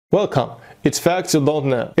Welcome, it's Facts You Don't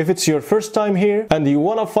Know. If it's your first time here and you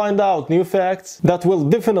want to find out new facts that will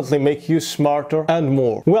definitely make you smarter and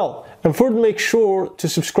more, well, and first make sure to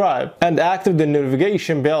subscribe and activate the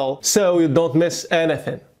notification bell so you don't miss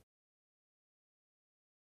anything.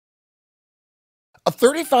 A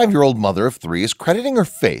 35-year-old mother of three is crediting her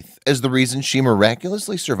faith as the reason she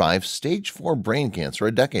miraculously survived stage 4 brain cancer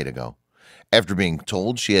a decade ago, after being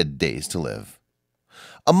told she had days to live.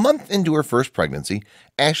 A month into her first pregnancy,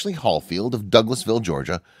 Ashley Hallfield of Douglasville,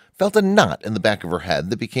 Georgia, felt a knot in the back of her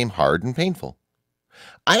head that became hard and painful.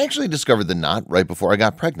 "I actually discovered the knot right before I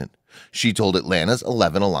got pregnant," she told Atlanta's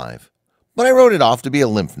 11 Alive. "But I wrote it off to be a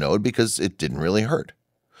lymph node because it didn't really hurt."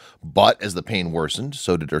 But as the pain worsened,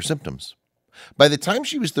 so did her symptoms. By the time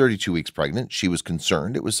she was 32 weeks pregnant, she was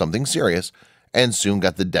concerned it was something serious and soon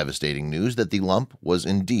got the devastating news that the lump was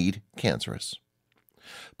indeed cancerous.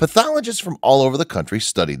 Pathologists from all over the country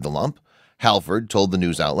studied the lump. Halford told the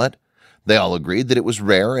news outlet. They all agreed that it was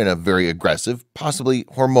rare and a very aggressive, possibly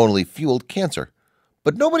hormonally fueled cancer,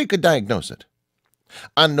 but nobody could diagnose it.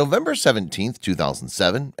 On November 17,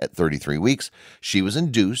 2007, at 33 weeks, she was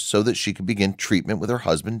induced so that she could begin treatment with her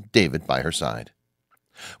husband, David, by her side.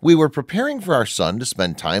 "We were preparing for our son to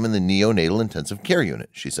spend time in the neonatal intensive care unit,"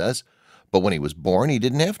 she says, "but when he was born, he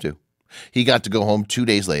didn't have to. He got to go home 2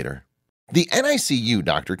 days later. The NICU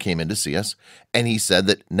doctor came in to see us, and he said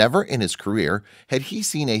that never in his career had he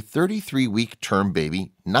seen a 33-week term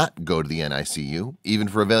baby not go to the NICU, even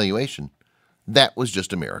for evaluation. That was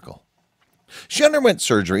just a miracle." She underwent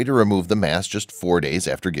surgery to remove the mass just 4 days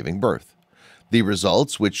after giving birth. The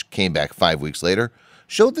results, which came back 5 weeks later,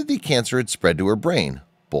 showed that the cancer had spread to her brain,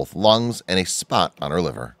 both lungs and a spot on her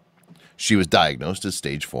liver. She was diagnosed as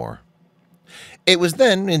stage 4. It was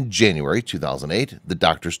then, in January 2008, the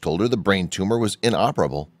doctors told her the brain tumor was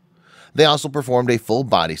inoperable. They also performed a full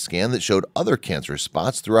body scan that showed other cancerous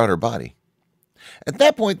spots throughout her body. At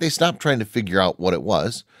that point, they stopped trying to figure out what it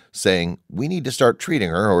was, saying, "We need to start treating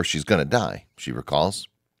her or she's going to die," she recalls.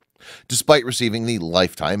 Despite receiving the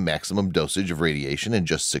lifetime maximum dosage of radiation in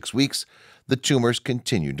just 6 weeks, the tumors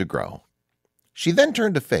continued to grow. She then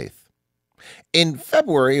turned to faith. In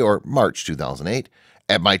February or March 2008,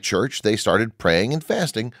 at my church, they started praying and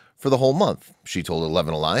fasting for the whole month, she told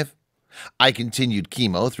 11 Alive. "I continued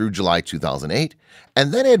chemo through July 2008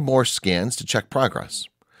 and then had more scans to check progress.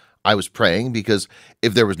 I was praying because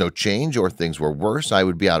if there was no change or things were worse, I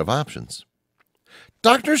would be out of options."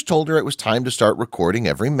 Doctors told her it was time to start recording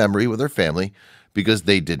every memory with her family because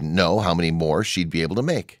they didn't know how many more she'd be able to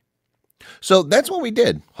make. "So that's what we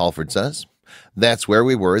did," Halford says. "That's where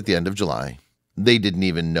we were at the end of July. They didn't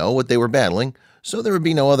even know what they were battling, so there would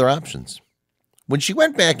be no other options." When she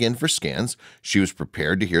went back in for scans, she was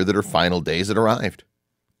prepared to hear that her final days had arrived.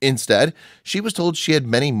 Instead, she was told she had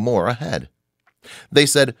many more ahead. They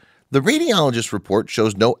said, "The radiologist report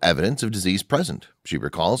shows no evidence of disease present," she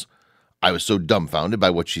recalls. "I was so dumbfounded by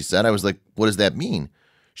what she said, I was like, what does that mean?"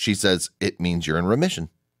 She says, "It means you're in remission."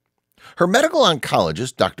 Her medical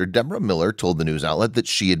oncologist, Dr. Deborah Miller, told the news outlet that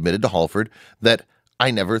she admitted to Halford that, "I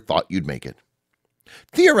never thought you'd make it."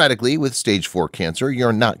 "Theoretically, with stage 4 cancer,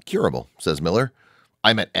 you're not curable," says Miller.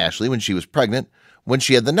 "I met Ashley when she was pregnant, when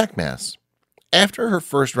she had the neck mass. After her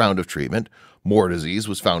first round of treatment, more disease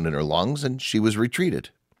was found in her lungs and she was retreated.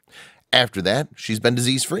 After that, she's been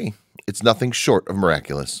disease-free. It's nothing short of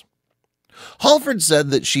miraculous." Halford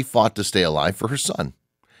said that she fought to stay alive for her son.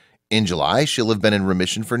 In July, she'll have been in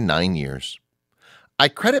remission for 9 years. "I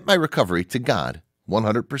credit my recovery to God,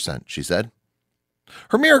 100%, she said.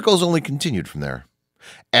 Her miracles only continued from there.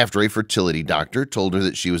 After a fertility doctor told her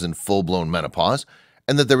that she was in full-blown menopause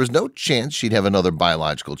and that there was no chance she'd have another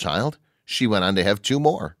biological child, she went on to have 2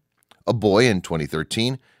 more, a boy in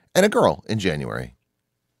 2013 and a girl in January.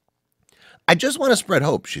 "I just want to spread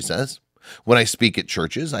hope," she says. "When I speak at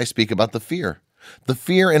churches, I speak about the fear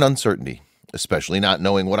and uncertainty, especially not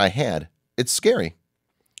knowing what I had. It's scary."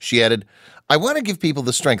 She added, "I want to give people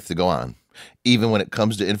the strength to go on, even when it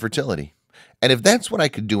comes to infertility. And if that's what I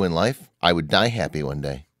could do in life, I would die happy one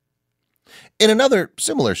day." In another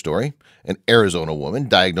similar story, an Arizona woman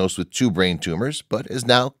diagnosed with 2 brain tumors but is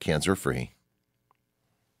now cancer-free.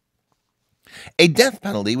 A death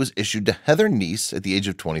penalty was issued to Heather Neese at the age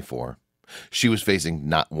of 24. She was facing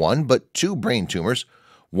not 1 but 2 brain tumors,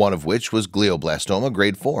 one of which was glioblastoma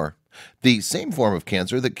grade 4, the same form of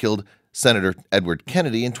cancer that killed Senator Edward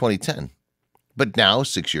Kennedy in 2010. But now,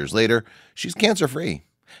 6 years later, she's cancer-free,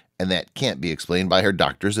 and that can't be explained by her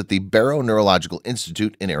doctors at the Barrow Neurological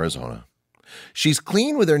Institute in Arizona. She's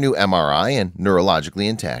clean with her new MRI and neurologically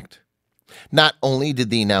intact. Not only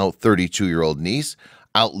did the now 32-year-old Neese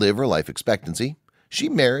outlive her life expectancy, she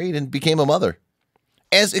married and became a mother.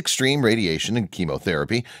 As extreme radiation and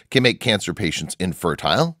chemotherapy can make cancer patients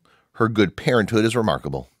infertile, her good parenthood is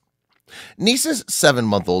remarkable. Niece's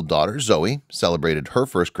 7-month-old daughter, Zoe, celebrated her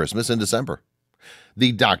first Christmas in December.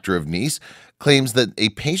 The doctor of Nice claims that a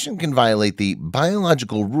patient can violate the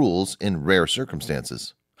biological rules in rare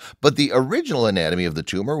circumstances, but the original anatomy of the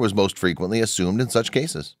tumor was most frequently assumed in such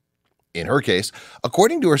cases. In her case,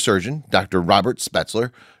 according to her surgeon, Dr. Robert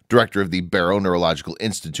Spetzler, director of the Barrow Neurological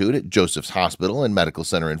Institute at Joseph's Hospital and Medical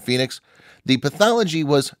Center in Phoenix, the pathology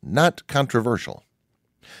was not controversial.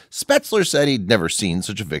 Spetzler said he'd never seen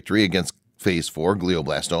such a victory against phase 4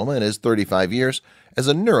 glioblastoma in his 35 years as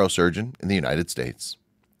a neurosurgeon in the United States.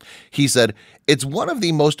 He said, "It's one of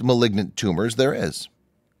the most malignant tumors there is.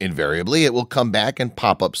 Invariably, it will come back and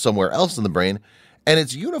pop up somewhere else in the brain, and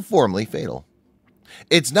it's uniformly fatal.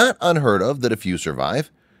 It's not unheard of that a few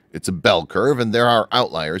survive. It's a bell curve, and there are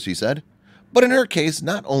outliers," he said. But in her case,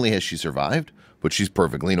 not only has she survived, but she's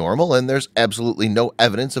perfectly normal, and there's absolutely no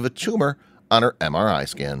evidence of a tumor on her MRI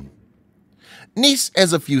scan. Niece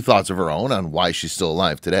has a few thoughts of her own on why she's still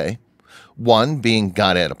alive today. One being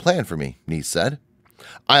God had a plan for me, Niece said.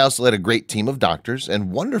 I also had a great team of doctors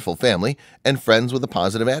and wonderful family and friends with a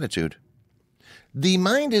positive attitude. The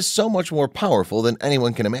mind is so much more powerful than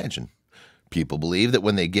anyone can imagine. People believe that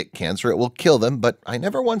when they get cancer, it will kill them, but I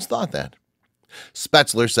never once thought that.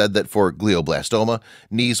 Spetzler said that for glioblastoma,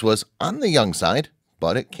 Niece was on the young side,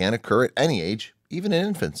 but it can occur at any age, even in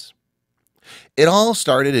infants. It all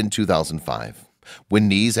started in 2005, when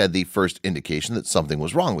Niece had the first indication that something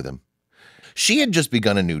was wrong with him. She had just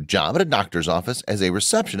begun a new job at a doctor's office as a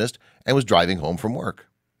receptionist and was driving home from work.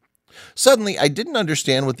 Suddenly, I didn't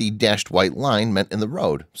understand what the dashed white line meant in the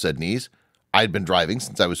road, said Niece. I'd been driving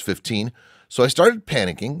since I was 15, so I started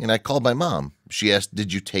panicking and I called my mom. She asked,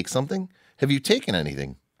 "Did you take something? Have you taken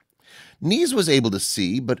anything?" Niece was able to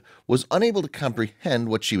see, but was unable to comprehend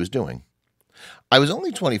what she was doing. I was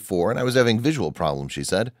only 24 and I was having visual problems, she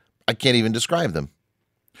said. I can't even describe them.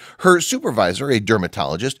 Her supervisor, a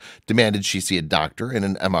dermatologist, demanded she see a doctor, and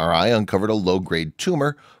an MRI uncovered a low-grade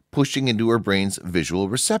tumor pushing into her brain's visual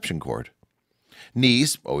reception cord.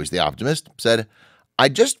 Niece, always the optimist, said, I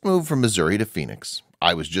just moved from Missouri to Phoenix.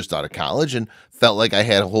 I was just out of college and felt like I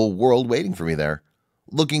had a whole world waiting for me there.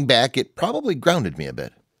 Looking back, it probably grounded me a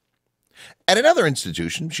bit. At another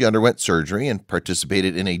institution, she underwent surgery and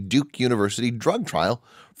participated in a Duke University drug trial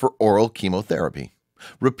for oral chemotherapy,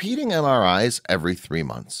 repeating MRIs every 3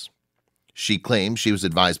 months. She claimed she was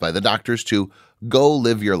advised by the doctors to go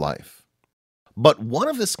live your life. But one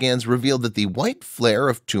of the scans revealed that the white flare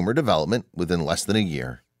of tumor development within less than a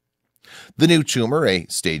year. The new tumor, a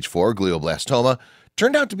stage 4 glioblastoma,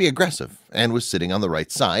 turned out to be aggressive and was sitting on the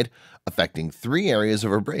right side, affecting 3 areas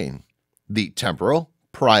of her brain: the temporal,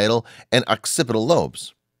 parietal, and occipital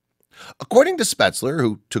lobes. According to Spetzler,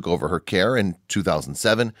 who took over her care in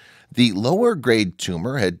 2007, the lower-grade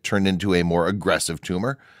tumor had turned into a more aggressive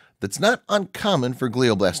tumor that's not uncommon for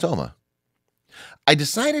glioblastoma. I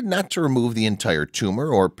decided not to remove the entire tumor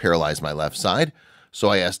or paralyze my left side, so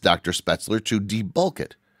I asked Dr. Spetzler to debulk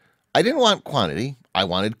it. I didn't want quantity, I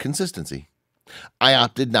wanted consistency. I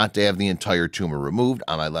opted not to have the entire tumor removed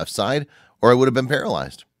on my left side, or I would have been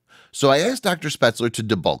paralyzed. So I asked Dr. Spetzler to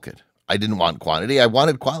debulk it. I didn't want quantity, I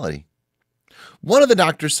wanted quality. One of the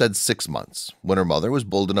doctors said 6 months, when her mother was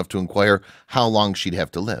bold enough to inquire how long she'd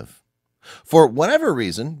have to live. For whatever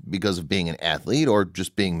reason, because of being an athlete or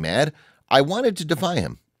just being mad, I wanted to defy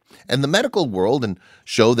him and the medical world and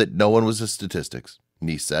show that no one was a statistics,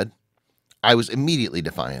 Niece said. I was immediately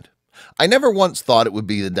defiant. I never once thought it would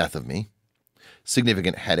be the death of me.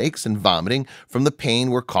 Significant headaches and vomiting from the pain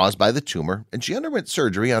were caused by the tumor, and she underwent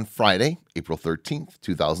surgery on Friday, April 13th,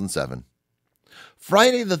 2007.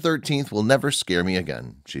 Friday the 13th will never scare me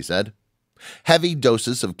again, she said. Heavy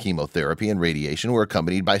doses of chemotherapy and radiation were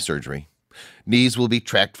accompanied by surgery. Niece will be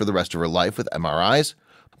tracked for the rest of her life with MRIs,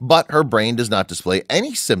 but her brain does not display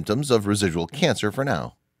any symptoms of residual cancer for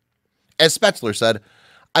now. As Spetzler said,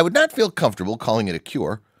 I would not feel comfortable calling it a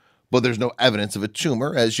cure, but there's no evidence of a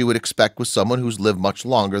tumor, as you would expect with someone who's lived much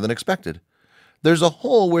longer than expected. There's a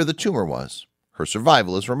hole where the tumor was. Her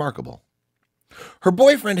survival is remarkable. Her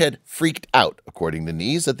boyfriend had freaked out, according to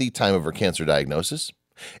Niece, at the time of her cancer diagnosis.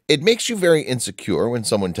 It makes you very insecure when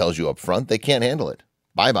someone tells you up front they can't handle it.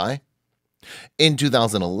 Bye-bye. In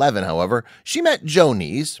 2011, however, she met Joe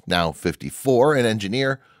Niece, now 54, an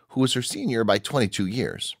engineer, who was her senior by 22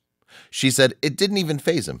 years. She said, it didn't even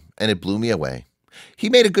faze him, and it blew me away. He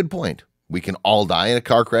made a good point. We can all die in a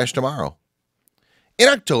car crash tomorrow. In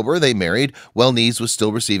October, they married while Niece was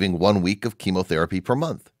still receiving 1 week of chemotherapy per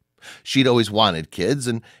month. She'd always wanted kids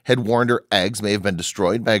and had warned her eggs may have been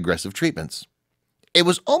destroyed by aggressive treatments. It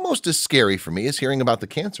was almost as scary for me as hearing about the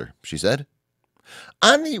cancer, she said.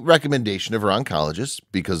 On the recommendation of her oncologist,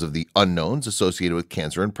 because of the unknowns associated with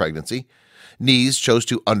cancer and pregnancy, Nees chose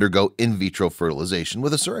to undergo in vitro fertilization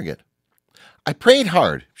with a surrogate. I prayed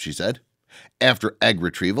hard, she said. After egg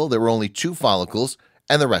retrieval, there were only 2 follicles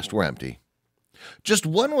and the rest were empty. Just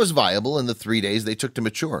one was viable in the 3 days they took to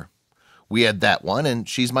mature. We had that one and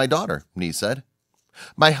she's my daughter, Nees said.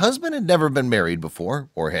 My husband had never been married before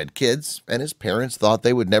or had kids, and his parents thought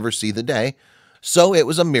they would never see the day, so it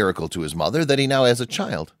was a miracle to his mother that he now has a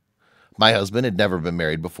child. My husband had never been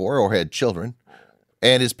married before or had children,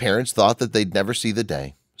 and his parents thought that they'd never see the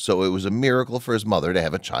day, so it was a miracle for his mother to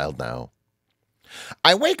have a child now.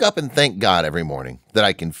 I wake up and thank God every morning that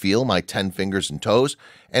I can feel my 10 fingers and toes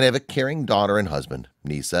and have a caring daughter and husband,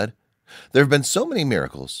 Nees said. There have been so many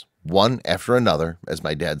miracles, one after another, as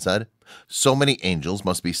my dad said. So many angels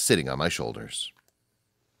must be sitting on my shoulders.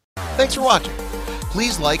 Thanks for watching.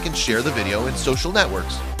 Please like and share the video in social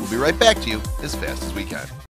networks. We'll be right back to you as fast as we can.